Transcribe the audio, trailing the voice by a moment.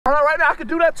right now I can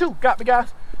do that too. Got me,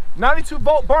 guys. 92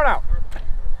 volt burnout.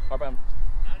 How did it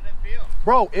feel?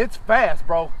 Bro, it's fast,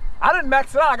 bro. I didn't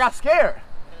max it out. I got scared.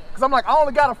 Because I'm like, I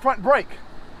only got a front brake.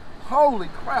 Holy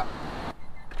crap.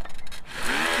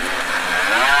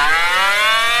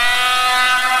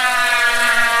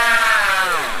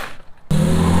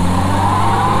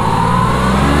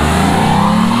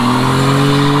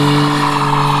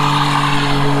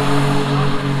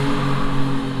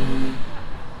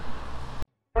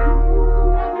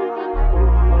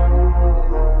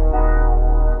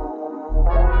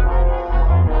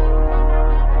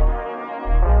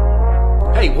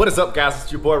 Hey, what is up, guys?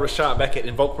 It's your boy Rashad back at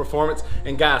Invoke Performance.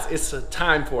 And guys, it's a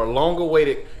time for a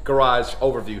long-awaited garage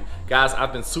overview. Guys,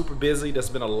 I've been super busy.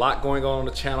 There's been a lot going on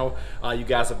the channel. You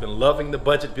guys have been loving the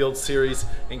budget build series.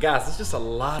 And guys, it's just a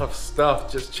lot of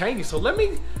stuff just changing. So let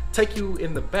me take you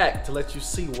in the back to let you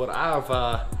see what I've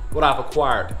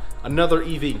acquired. Another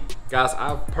EV. Guys,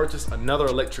 I've purchased another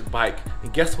electric bike.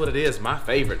 And guess what it is? My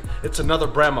favorite. It's another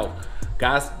Bramo.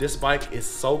 Guys, this bike is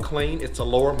so clean. It's a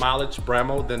lower mileage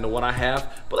Bramo than the one I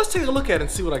have. But let's take a look at it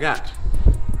and see what I got.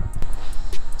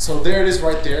 So there it is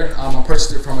right there. I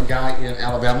purchased it from a guy in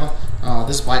Alabama.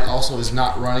 This bike also is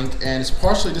not running and it's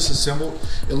partially disassembled.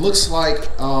 It looks like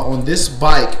on this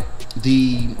bike,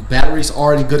 the batteries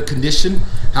are in good condition.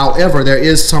 However, there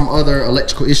is some other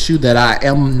electrical issue that I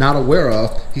am not aware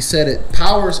of. He said it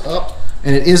powers up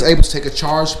and it is able to take a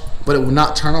charge, but it will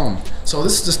not turn on. So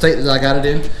this is the state that I got it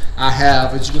in. I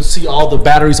have, as you can see, all the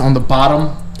batteries on the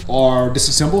bottom are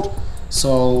disassembled.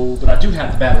 So, but I do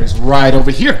have the batteries right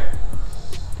over here.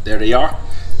 There they are.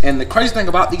 And the crazy thing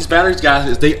about these batteries, guys,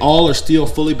 is they all are still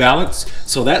fully balanced.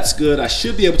 So that's good. I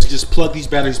should be able to just plug these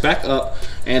batteries back up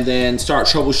and then start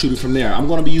troubleshooting from there. I'm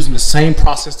going to be using the same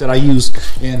process that I used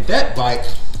in that bike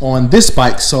on this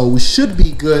bike. So we should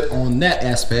be good on that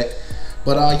aspect.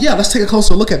 But yeah, let's take a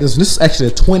closer look at this. This is actually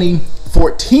a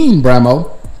 2014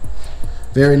 Bramo.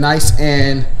 Very nice.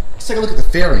 And let's take a look at the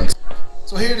fairings.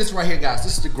 So here it is right here, guys.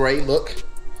 This is the gray look.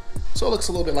 So it looks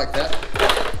a little bit like that.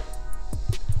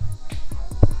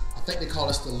 I think they call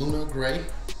this the Lunar Gray.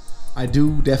 I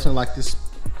do definitely like this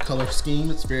color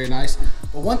scheme. It's very nice.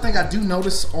 But one thing I do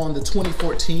notice on the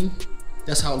 2014,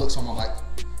 that's how it looks on my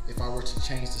bike. If I were to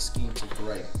change the scheme to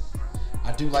gray.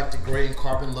 I do like the gray and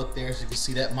carbon look there. As you can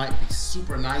see, that might be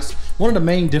super nice. One of the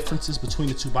main differences between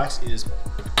the two bikes is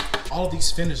all of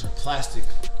these fenders are plastic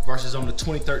versus on the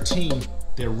 2013,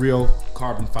 they're real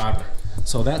carbon fiber.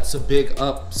 So that's a big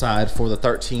upside for the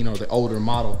 13 or the older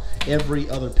model. Every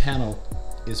other panel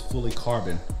is fully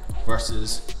carbon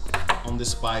versus on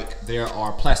this bike, there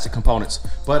are plastic components.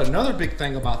 But another big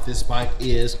thing about this bike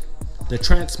is the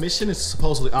transmission is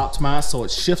supposedly optimized, so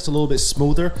it shifts a little bit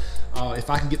smoother. If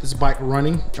I can get this bike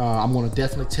running, I'm gonna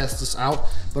definitely test this out.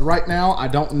 But right now, I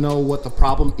don't know what the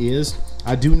problem is.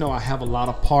 I do know I have a lot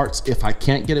of parts if I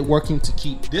can't get it working to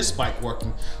keep this bike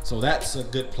working. So that's a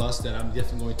good plus that I'm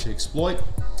definitely going to exploit.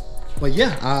 But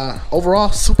yeah, overall,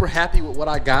 super happy with what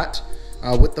I got.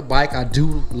 With the bike, I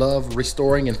do love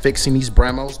restoring and fixing these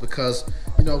Bramos because,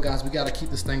 you know, guys, we got to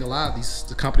keep this thing alive.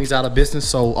 The company's out of business,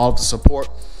 so all of the support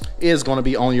is going to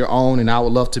be on your own, and I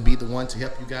would love to be the one to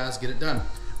help you guys get it done.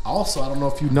 Also, I don't know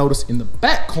if you noticed in the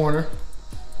back corner,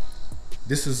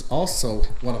 this is also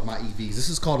one of my EVs. This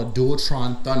is called a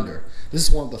Dualtron Thunder. This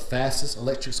is one of the fastest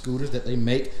electric scooters that they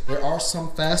make. There are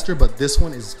some faster, but this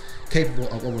one is capable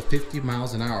of over 50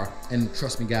 miles an hour. And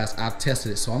trust me, guys, I've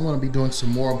tested it. So I'm gonna be doing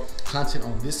some more content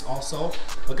on this also.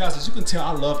 But guys, as you can tell,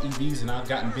 I love EVs and I've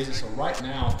gotten busy. So right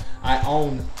now, I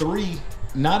own 3,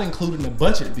 not including the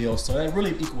budget bill. So that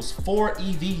really equals 4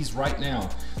 EVs right now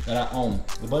that I own.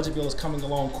 The budget bill is coming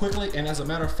along quickly. And as a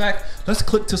matter of fact, let's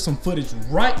click to some footage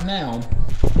right now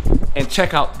and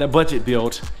check out the budget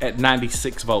build at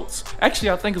 96 volts. Actually,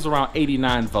 I think it's around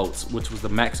 89 volts, which was the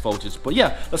max voltage. But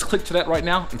yeah, let's click to that right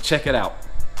now and check it out.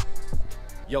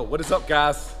 Yo, what is up,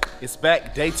 guys? It's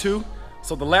back, day 2.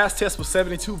 So the last test was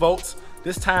 72 volts.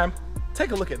 This time,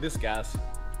 take a look at this, guys.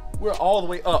 We're all the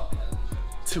way up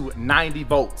to 90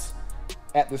 volts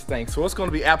at this thing. So it's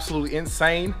gonna be absolutely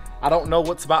insane. I don't know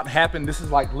what's about to happen. This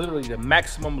is like literally the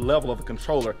maximum level of the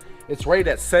controller. It's rated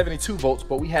at 72 volts,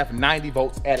 but we have 90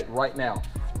 volts at it right now.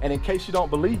 And in case you don't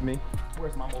believe me,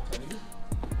 where's my multimeter?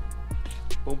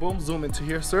 Boom, boom, zoom into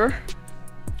here, sir.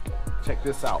 Check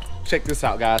this out. Check this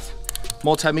out, guys.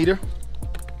 Multimeter,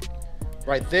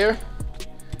 right there.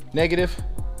 Negative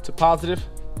to positive,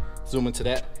 zoom into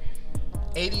that.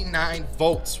 89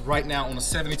 volts right now on a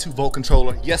 72 volt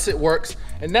controller. Yes, it works.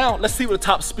 And now let's see what the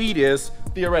top speed is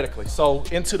theoretically. So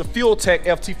into the Fuel Tech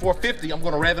FT450, I'm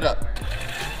gonna rev it up.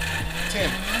 10.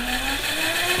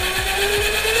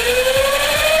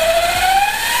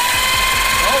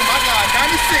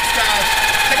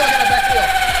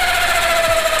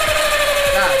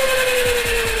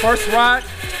 First ride,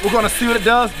 we're gonna see what it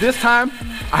does. This time,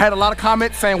 I had a lot of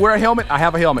comments saying wear a helmet. I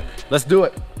have a helmet. Let's do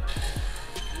it.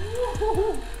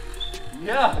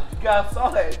 Yeah, you guys saw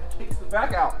that. It kicks the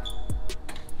back out.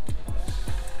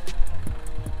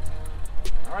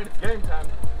 All right, it's game time.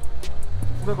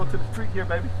 We're gonna go to the street here,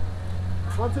 baby.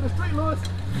 Going to the street, Lewis.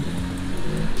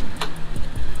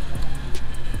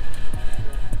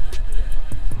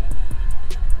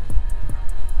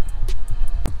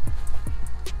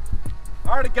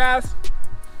 All right, guys.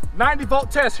 90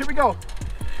 volt test. Here we go.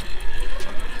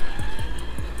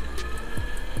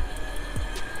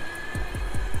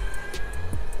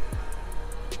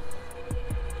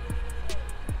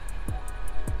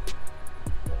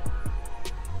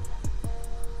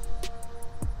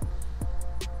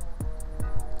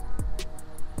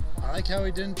 I like how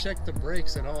he didn't check the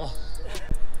brakes at all.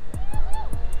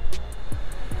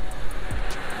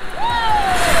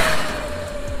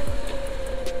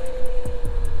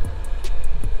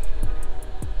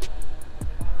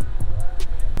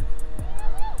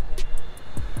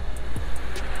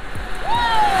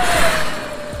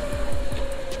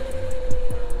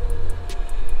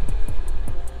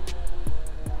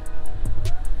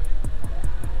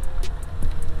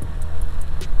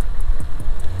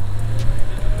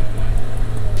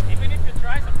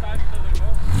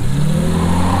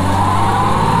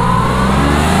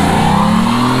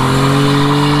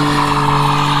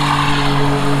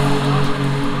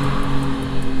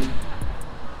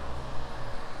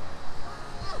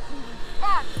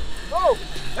 Oh,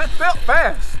 that felt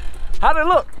fast. How did it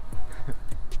look?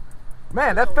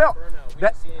 Man, that felt.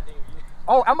 That,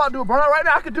 oh, I'm about to do a burnout right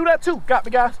now. I could do that too. Got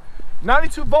me, guys.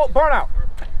 92 volt burnout.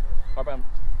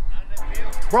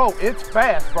 Bro, it's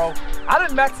fast, bro. I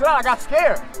didn't max it out. I got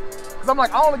scared. Because I'm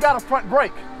like, I only got a front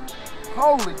brake.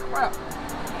 Holy crap.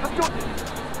 Let's do it.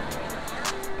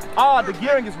 The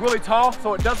gearing is really tall,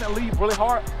 so it doesn't leave really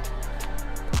hard.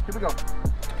 Here we go.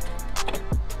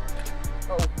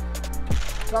 Oh.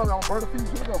 I'm gonna burn a few.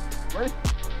 Here we go. Ready?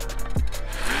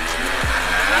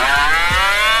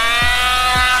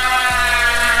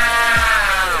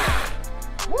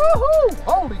 Woohoo!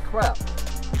 Holy crap.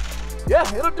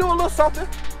 Yeah, it'll do a little something.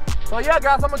 So yeah,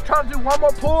 guys, I'm gonna try to do one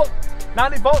more pull,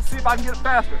 90 volts, see if I can get it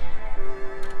faster.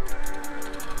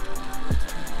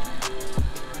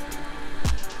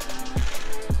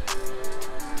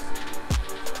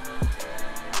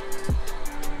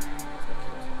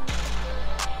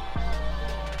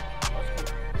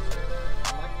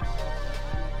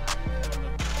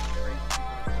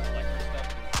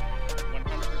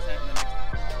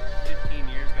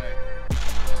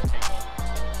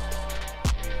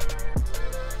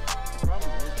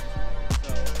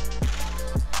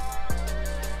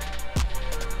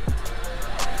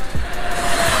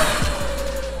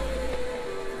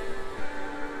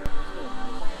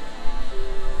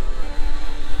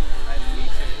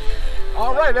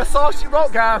 All right, that's all she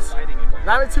wrote, guys.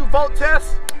 92 volt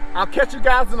test. I'll catch you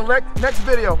guys in the next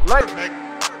video. Later.